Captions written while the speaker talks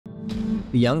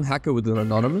The young hacker within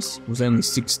Anonymous was only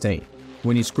 16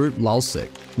 when his group Lulzsec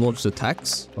launched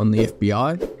attacks on the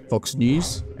FBI, Fox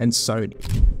News, and Sony,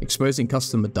 exposing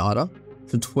customer data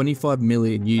from 25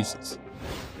 million users.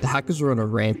 The hackers were on a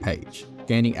rampage,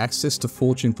 gaining access to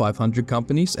Fortune 500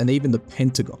 companies and even the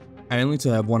Pentagon, only to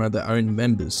have one of their own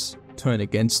members turn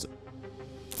against them.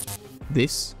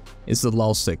 This is the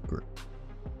Lulzsec group.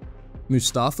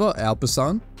 Mustafe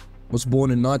Al-Bassam was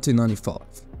born in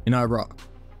 1995 in Iraq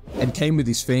and came with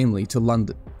his family to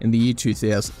London in the year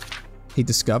 2000. He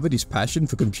discovered his passion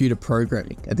for computer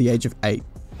programming at the age of 8.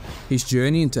 His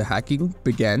journey into hacking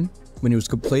began when he was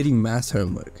completing math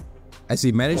homework, as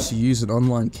he managed to use an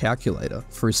online calculator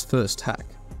for his first hack.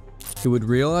 He would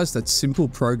realize that simple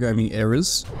programming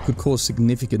errors could cause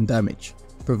significant damage,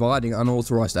 providing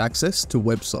unauthorized access to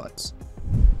websites.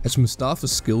 As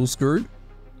Mustafe's skills grew,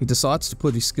 he decides to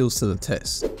put his skills to the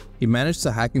test. He managed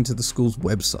to hack into the school's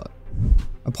website.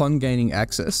 Upon gaining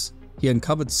access, he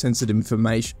uncovered sensitive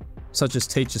information, such as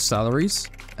teacher salaries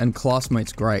and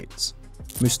classmates' grades.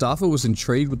 Mustafe was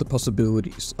intrigued with the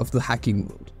possibilities of the hacking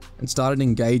world and started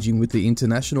engaging with the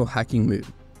international hacking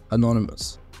movement,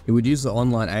 Anonymous. He would use the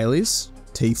online alias,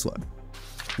 T-Flow.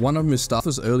 One of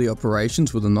Mustafe's early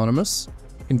operations with Anonymous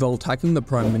involved hacking the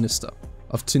Prime Minister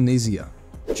of Tunisia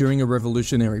during a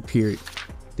revolutionary period.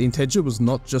 The intention was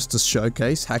not just to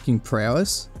showcase hacking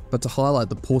prowess, but to highlight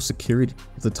the poor security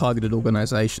of the targeted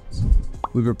organizations.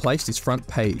 We replaced his front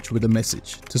page with a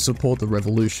message to support the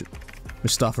revolution,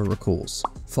 Mustafe recalls.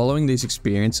 Following these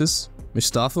experiences,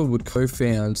 Mustafe would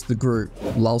co-found the group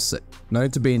Lulzsec,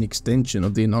 known to be an extension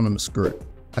of the Anonymous group,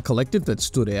 a collective that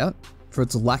stood out for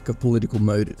its lack of political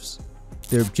motives.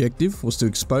 Their objective was to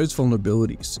expose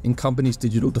vulnerabilities in companies'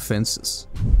 digital defenses.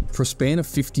 For a span of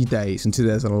 50 days in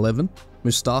 2011,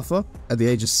 Mustafe, at the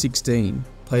age of 16,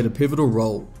 played a pivotal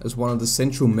role as one of the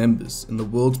central members in the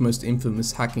world's most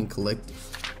infamous hacking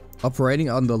collective. Operating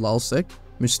under Lulzsec,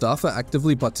 Mustafe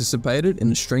actively participated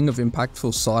in a string of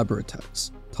impactful cyber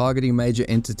attacks, targeting major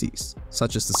entities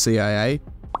such as the CIA,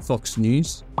 Fox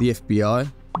News, the FBI,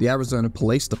 the Arizona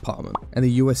Police Department, and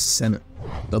the US Senate.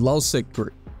 The Lulzsec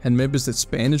group had members that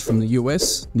spanned from the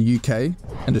US, the UK,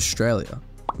 and Australia,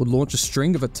 would launch a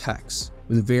string of attacks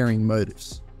with varying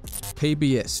motives.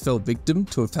 PBS fell victim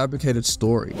to a fabricated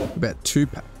story about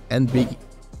Tupac and Biggie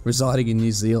residing in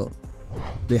New Zealand.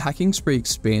 The hacking spree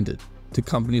expanded to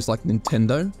companies like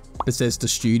Nintendo, Bethesda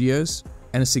Studios,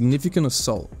 and a significant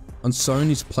assault on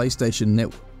Sony's PlayStation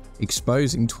network,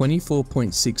 exposing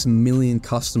 24.6 million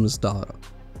customers' data.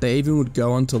 They even would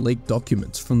go on to leak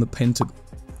documents from the Pentagon.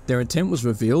 Their intent was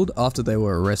revealed after they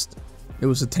were arrested. It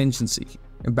was attention-seeking,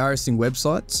 embarrassing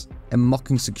websites, and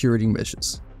mocking security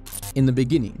measures. In the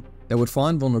beginning, they would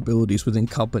find vulnerabilities within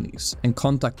companies and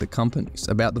contact the companies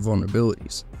about the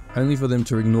vulnerabilities, only for them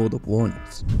to ignore the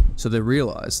warnings. So they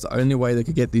realized the only way they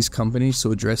could get these companies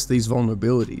to address these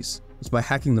vulnerabilities was by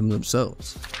hacking them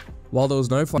themselves. While there was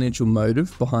no financial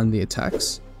motive behind the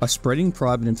attacks, by spreading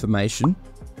private information,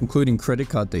 including credit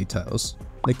card details,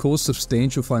 they caused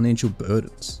substantial financial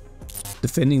burdens,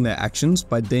 defending their actions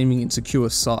by deeming insecure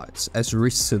sites as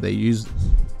risks to their users.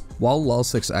 While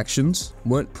Lulzsec's actions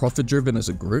weren't profit-driven as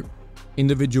a group,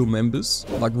 individual members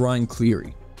like Ryan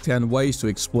Cleary found ways to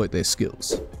exploit their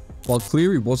skills. While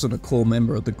Cleary wasn't a core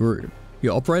member of the group, he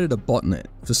operated a botnet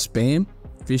for spam,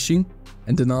 phishing,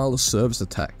 and denial of service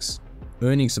attacks,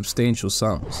 earning substantial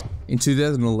sums. In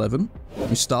 2011,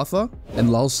 Mustafe and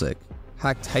Lulzsec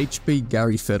hacked HB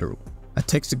Gary Federal, a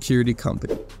tech security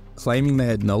company, claiming they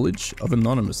had knowledge of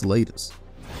Anonymous leaders.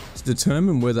 To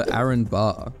determine whether Aaron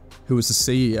Barr, who was the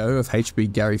CEO of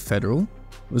HB Gary Federal,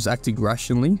 was acting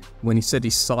rationally when he set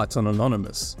his sights on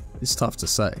Anonymous is tough to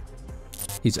say.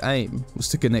 His aim was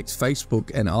to connect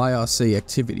Facebook and IRC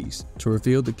activities to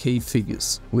reveal the key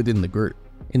figures within the group.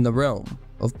 In the realm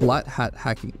of black hat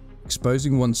hacking,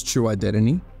 exposing one's true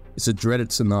identity is a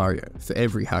dreaded scenario for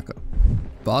every hacker.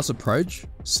 Barr's approach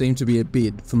seemed to be a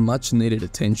bid for much needed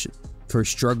attention for a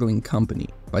struggling company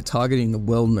by targeting a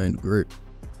well-known group.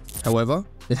 However,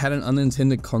 it had an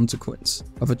unintended consequence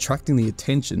of attracting the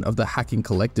attention of the hacking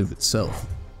collective itself.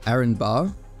 Aaron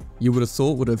Barr, you would have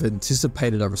thought, would have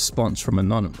anticipated a response from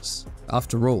Anonymous.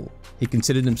 After all, he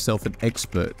considered himself an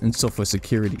expert in software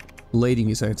security, leading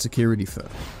his own security firm.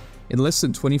 In less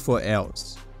than 24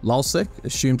 hours, Lulzsec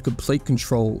assumed complete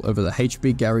control over the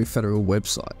HB Gary Federal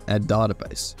website and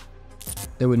database.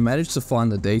 They would manage to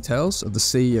find the details of the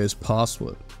CEO's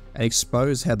password and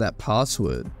expose how that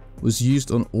password was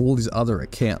used on all his other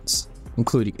accounts,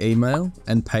 including email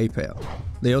and PayPal.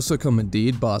 They also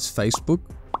commandeered Barr's Facebook,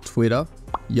 Twitter,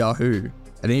 Yahoo,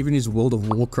 and even his World of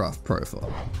Warcraft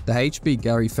profile. The HB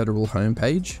Gary Federal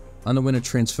homepage underwent a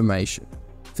transformation,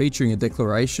 featuring a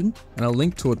declaration and a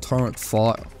link to a torrent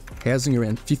file housing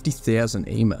around 50,000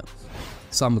 emails.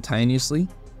 Simultaneously,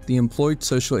 the employed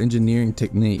social engineering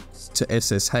techniques to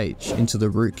SSH into the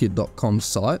rootkit.com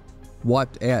site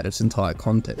wiped out its entire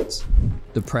contents.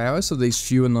 The prowess of these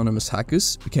few anonymous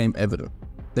hackers became evident.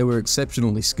 They were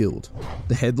exceptionally skilled.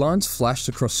 The headlines flashed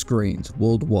across screens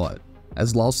worldwide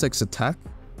as Lulzsec's attack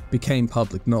became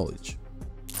public knowledge.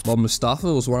 While Mustafe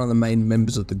was one of the main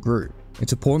members of the group,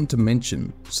 it's important to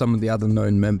mention some of the other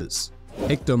known members.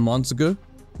 Hector Monziger,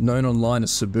 known online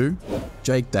as Cebu,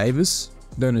 Jake Davis,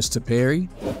 known as Taperi,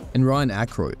 and Ryan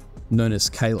Aykroyd, known as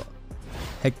Kayla.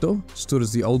 Hector stood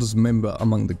as the oldest member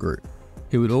among the group.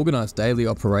 He would organise daily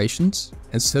operations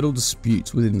and settle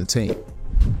disputes within the team.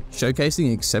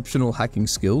 Showcasing exceptional hacking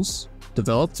skills,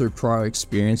 developed through prior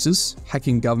experiences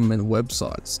hacking government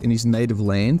websites in his native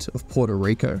land of Puerto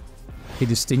Rico, he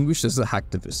distinguished as a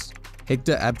hacktivist.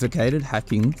 Hector advocated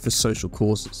hacking for social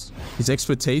causes. His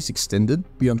expertise extended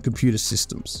beyond computer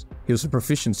systems. He was a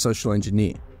proficient social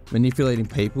engineer, manipulating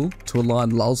people to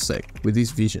align Lulzsec with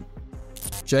his vision.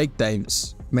 Jake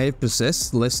Davis may have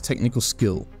possessed less technical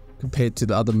skill compared to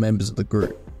the other members of the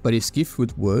group, but his gift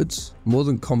with words more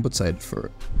than compensated for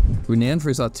it. Renowned for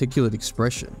his articulate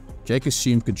expression, Jake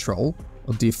assumed control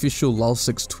of the official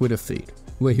Lulzsec's Twitter feed,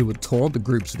 where he would taunt the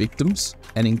group's victims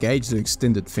and engage their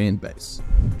extended fan base.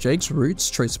 Jake's roots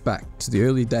trace back to the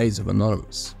early days of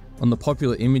Anonymous, on the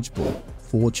popular image board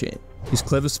 4chan. His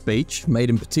clever speech made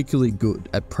him particularly good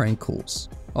at prank calls,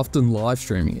 often live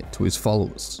streaming it to his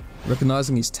followers.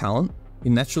 Recognizing his talent, he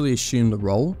naturally assumed the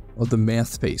role of the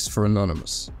mouthpiece for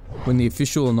Anonymous. When the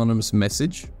official Anonymous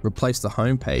message replaced the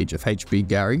homepage of HB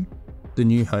Gary, the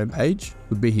new homepage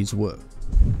would be his work.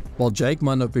 While Jake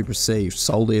might not be perceived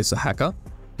solely as a hacker,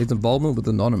 his involvement with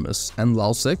Anonymous and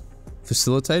Lulzsec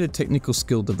facilitated technical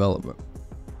skill development.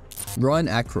 Ryan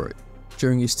Aykroyd,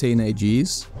 during his teenage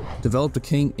years, developed a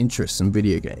keen interest in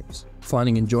video games,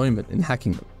 finding enjoyment in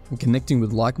hacking them and connecting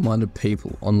with like-minded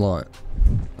people online.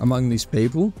 Among these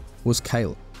people was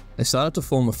Kayla. They started to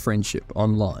form a friendship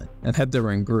online and had their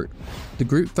own group. The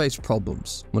group faced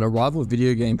problems when a rival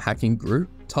video game hacking group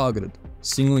targeted,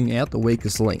 singling out the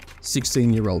weakest link,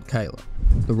 16-year-old Kayla.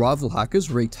 The rival hackers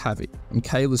wreaked havoc on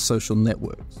Kayla's social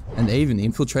networks and even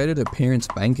infiltrated her parents'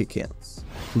 bank accounts,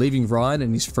 leaving Ryan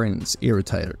and his friends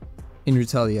irritated. In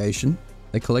retaliation,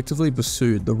 they collectively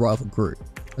pursued the rival group,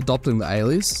 adopting the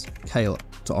alias Kayla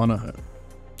to honour her.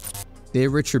 Their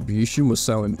retribution was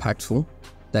so impactful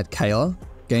that Kayla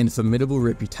gained a formidable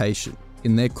reputation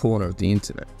in their corner of the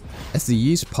internet. As the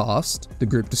years passed, the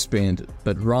group disbanded,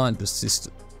 but Ryan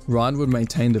persisted. Ryan would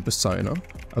maintain the persona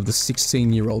of the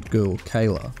 16-year-old girl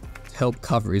Kayla to help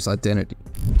cover his identity.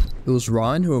 It was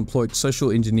Ryan who employed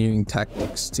social engineering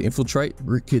tactics to infiltrate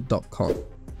rootkit.com.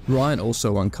 Ryan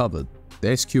also uncovered the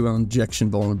SQL injection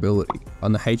vulnerability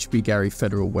on the HB Gary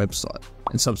federal website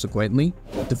and subsequently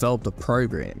developed a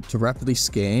program to rapidly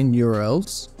scan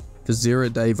URLs for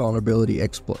zero-day vulnerability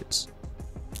exploits.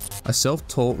 A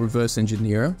self-taught reverse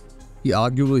engineer, he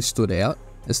arguably stood out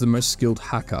as the most skilled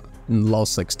hacker in the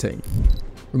Lulzsec's team.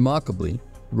 Remarkably,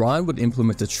 Ryan would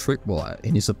implement a tripwire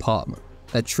in his apartment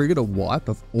that triggered a wipe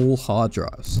of all hard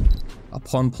drives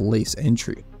upon police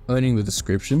entry, earning the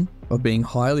description of being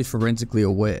highly forensically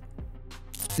aware.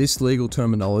 This legal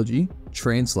terminology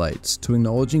translates to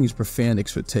acknowledging his profound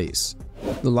expertise.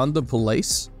 The London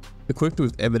police, equipped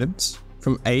with evidence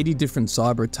from 80 different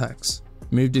cyber attacks,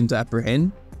 moved in to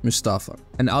apprehend Mustafe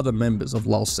and other members of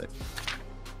Lulzsec.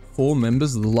 4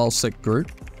 members of the Lulzsec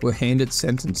group were handed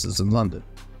sentences in London.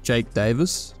 Jake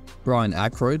Davis, Ryan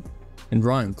Aykroyd, and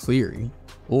Ryan Cleary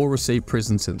all received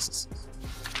prison sentences,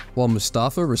 while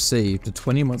Mustafe received a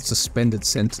 20-month suspended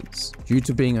sentence due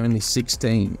to being only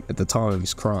 16 at the time of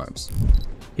his crimes.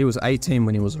 He was 18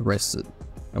 when he was arrested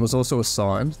and was also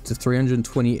assigned to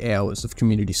 320 hours of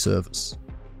community service.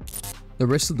 The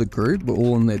rest of the group were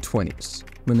all in their 20s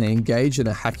when they engaged in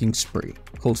a hacking spree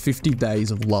called 50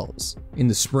 Days of Lulz in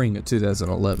the spring of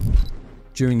 2011.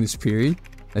 During this period,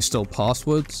 they stole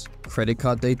passwords, credit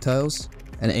card details,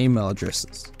 and email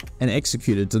addresses, and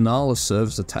executed denial of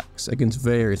service attacks against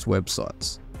various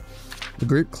websites. The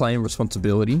group claimed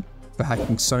responsibility for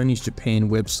hacking Sony's Japan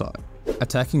website,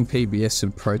 attacking PBS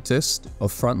in protest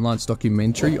of Frontline's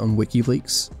documentary on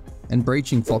WikiLeaks, and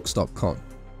breaching Fox.com,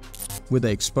 where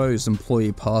they exposed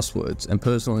employee passwords and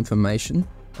personal information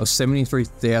of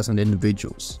 73,000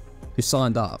 individuals who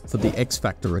signed up for the X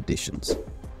Factor editions.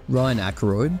 Ryan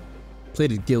Aykroyd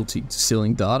pleaded guilty to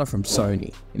stealing data from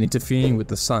Sony and interfering with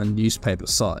the Sun newspaper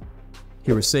site.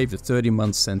 He received a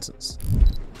 30-month sentence.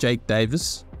 Jake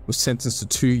Davis was sentenced to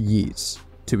 2 years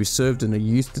to be served in a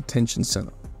youth detention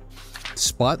center.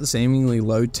 Despite the seemingly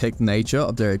low-tech nature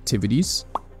of their activities,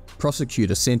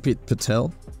 prosecutor Sanpit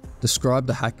Patel described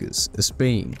the hackers as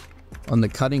being on the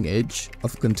cutting edge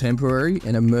of a contemporary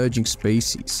and emerging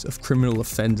species of criminal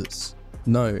offenders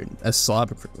known as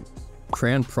cybercriminals.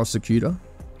 Crown prosecutor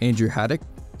Andrew Haddock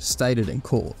stated in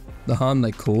court, the harm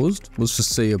they caused was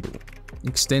foreseeable,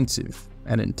 extensive,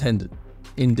 and intended.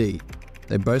 Indeed,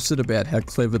 they boasted about how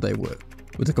clever they were,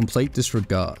 with a complete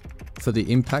disregard for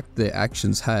the impact their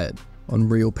actions had on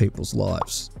real people's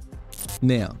lives.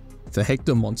 Now, for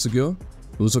Hector Monsegur,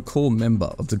 who was a core member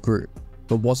of the group,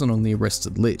 but wasn't on the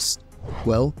arrested list,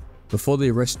 well, before the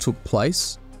arrest took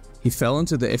place, he fell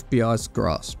into the FBI's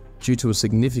grasp due to a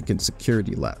significant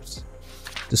security lapse.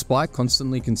 Despite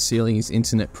constantly concealing his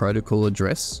internet protocol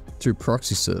address through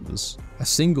proxy servers, a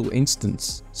single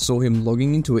instance saw him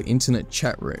logging into an internet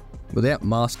chat room without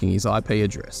masking his IP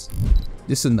address.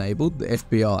 This enabled the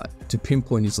FBI to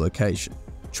pinpoint his location.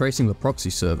 Tracing the proxy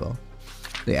server,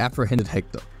 they apprehended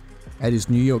Hector at his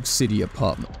New York City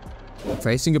apartment.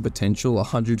 Facing a potential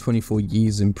 124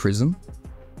 years in prison,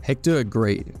 Hector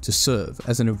agreed to serve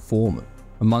as an informant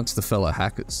amongst the fellow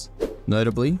hackers.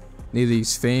 Notably, neither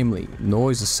his family nor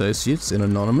his associates in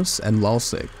Anonymous and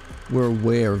Lulzsec were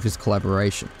aware of his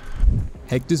collaboration.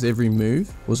 Hector's every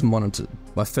move was monitored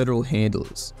by federal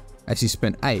handlers as he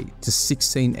spent 8 to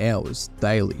 16 hours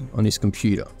daily on his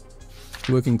computer.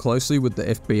 Working closely with the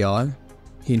FBI,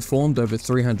 he informed over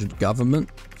 300 government,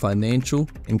 financial,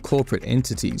 and corporate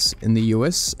entities in the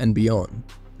US and beyond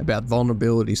about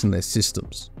vulnerabilities in their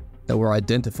systems that were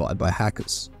identified by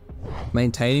hackers.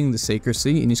 Maintaining the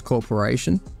secrecy in his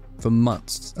corporation for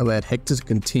months allowed Hector to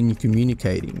continue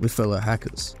communicating with fellow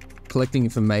hackers, collecting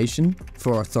information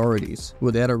for authorities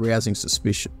without arousing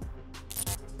suspicion.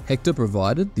 Hector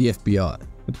provided the FBI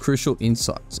with crucial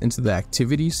insights into their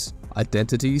activities,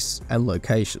 identities, and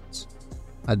locations.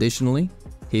 Additionally,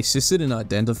 he assisted in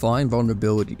identifying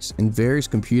vulnerabilities in various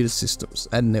computer systems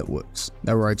and networks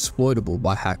that were exploitable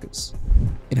by hackers.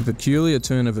 In a peculiar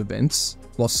turn of events,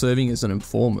 while serving as an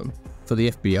informant for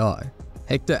the FBI,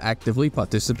 Hector actively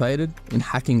participated in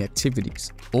hacking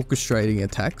activities, orchestrating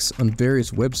attacks on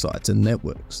various websites and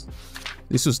networks.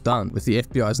 This was done with the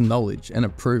FBI's knowledge and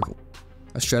approval,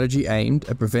 a strategy aimed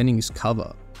at preventing his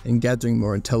cover and gathering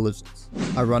more intelligence.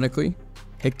 Ironically,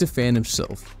 Hector found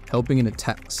himself helping in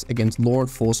attacks against law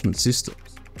enforcement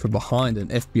systems from behind an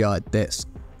FBI desk,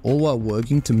 all while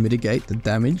working to mitigate the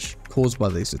damage caused by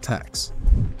these attacks.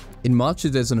 In March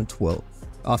 2012,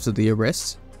 after the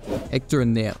arrest, Hector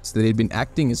announced that he had been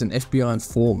acting as an FBI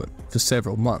informant for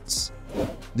several months.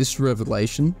 This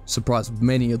revelation surprised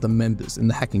many of the members in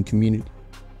the hacking community,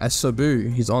 as Sabu,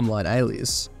 his online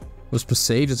alias, was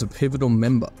perceived as a pivotal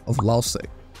member of Lulzsec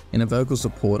and a vocal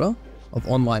supporter of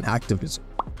online activism.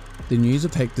 The news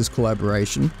of Hector's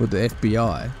collaboration with the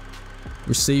FBI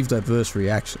received diverse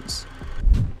reactions.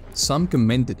 Some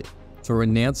commended him for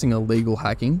renouncing illegal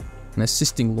hacking and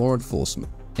assisting law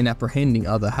enforcement in apprehending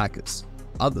other hackers.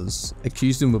 Others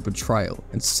accused him of betrayal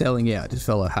and selling out his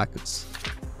fellow hackers.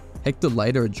 Hector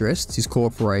later addressed his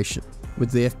cooperation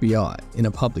with the FBI in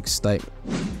a public statement.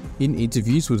 In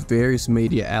interviews with various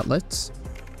media outlets,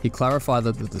 he clarified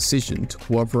that the decision to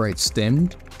cooperate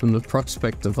stemmed from the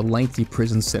prospect of a lengthy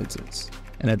prison sentence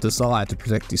and a desire to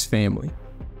protect his family.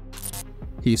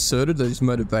 He asserted that his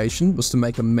motivation was to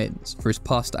make amends for his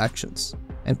past actions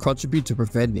and contribute to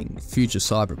preventing future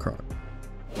cybercrime.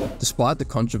 Despite the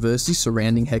controversy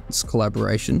surrounding Hector's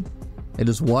collaboration, it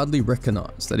is widely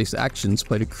recognized that his actions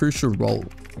played a crucial role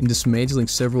in dismantling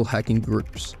several hacking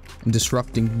groups and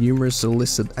disrupting numerous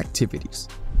illicit activities.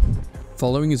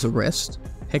 Following his arrest,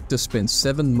 Hector spent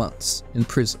 7 months in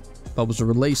prison, but was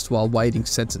released while awaiting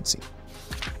sentencing.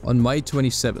 On May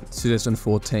 27,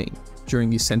 2014,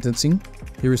 during his sentencing,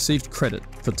 he received credit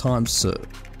for time served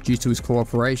due to his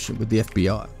cooperation with the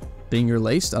FBI, being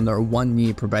released under a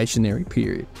 1-year probationary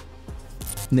period.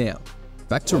 Now,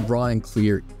 back to Ryan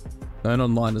Cleary, known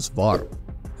online as Viral,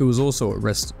 who was also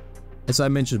arrested. As I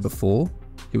mentioned before,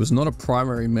 he was not a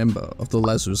primary member of the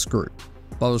Lazarus group,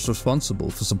 but was responsible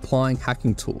for supplying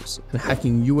hacking tools and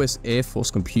hacking US Air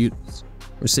Force computers,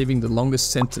 receiving the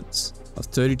longest sentence of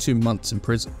 32 months in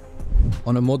prison.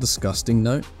 On a more disgusting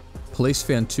note, police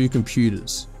found 2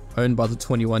 computers owned by the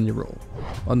 21-year-old.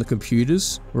 On the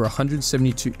computers were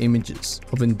 172 images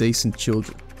of indecent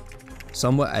children.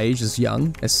 Some were aged as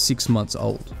young as 6 months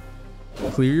old.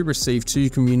 Cleary received 2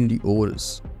 community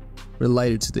orders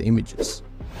related to the images.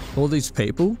 All these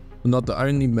people were not the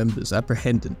only members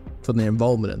apprehended for their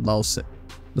involvement in Lulzsec.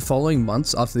 The following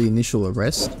months after the initial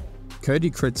arrest, Cody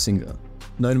Kretzinger,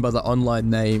 known by the online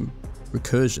name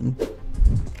Recursion,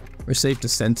 received a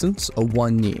sentence of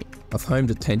 1 year of home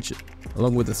detention,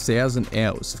 along with 1,000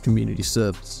 hours of community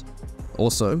service.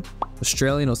 Also,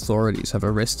 Australian authorities have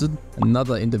arrested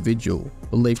another individual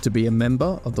believed to be a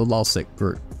member of the Lulzsec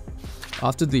group.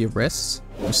 After the arrests,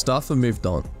 Mustafe moved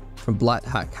on from black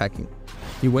hat hacking.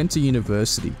 He went to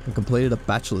university and completed a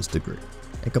bachelor's degree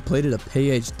and completed a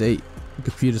PhD in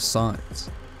computer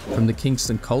science from the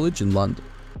Kingston College in London.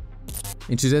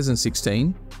 In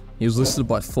 2016, he was listed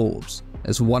by Forbes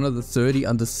as one of the 30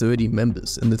 under 30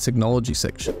 members in the technology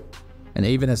section, and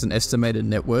even has an estimated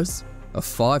net worth of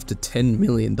 $5 to $10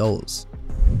 million.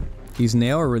 He's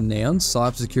now a renowned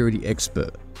cybersecurity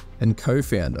expert and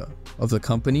co-founder of the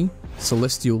company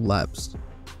Celestial Labs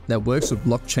that works with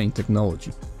blockchain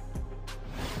technology.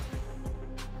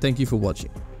 Thank you for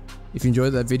watching. If you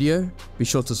enjoyed that video, be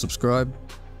sure to subscribe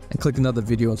and click another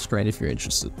video on screen if you're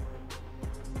interested.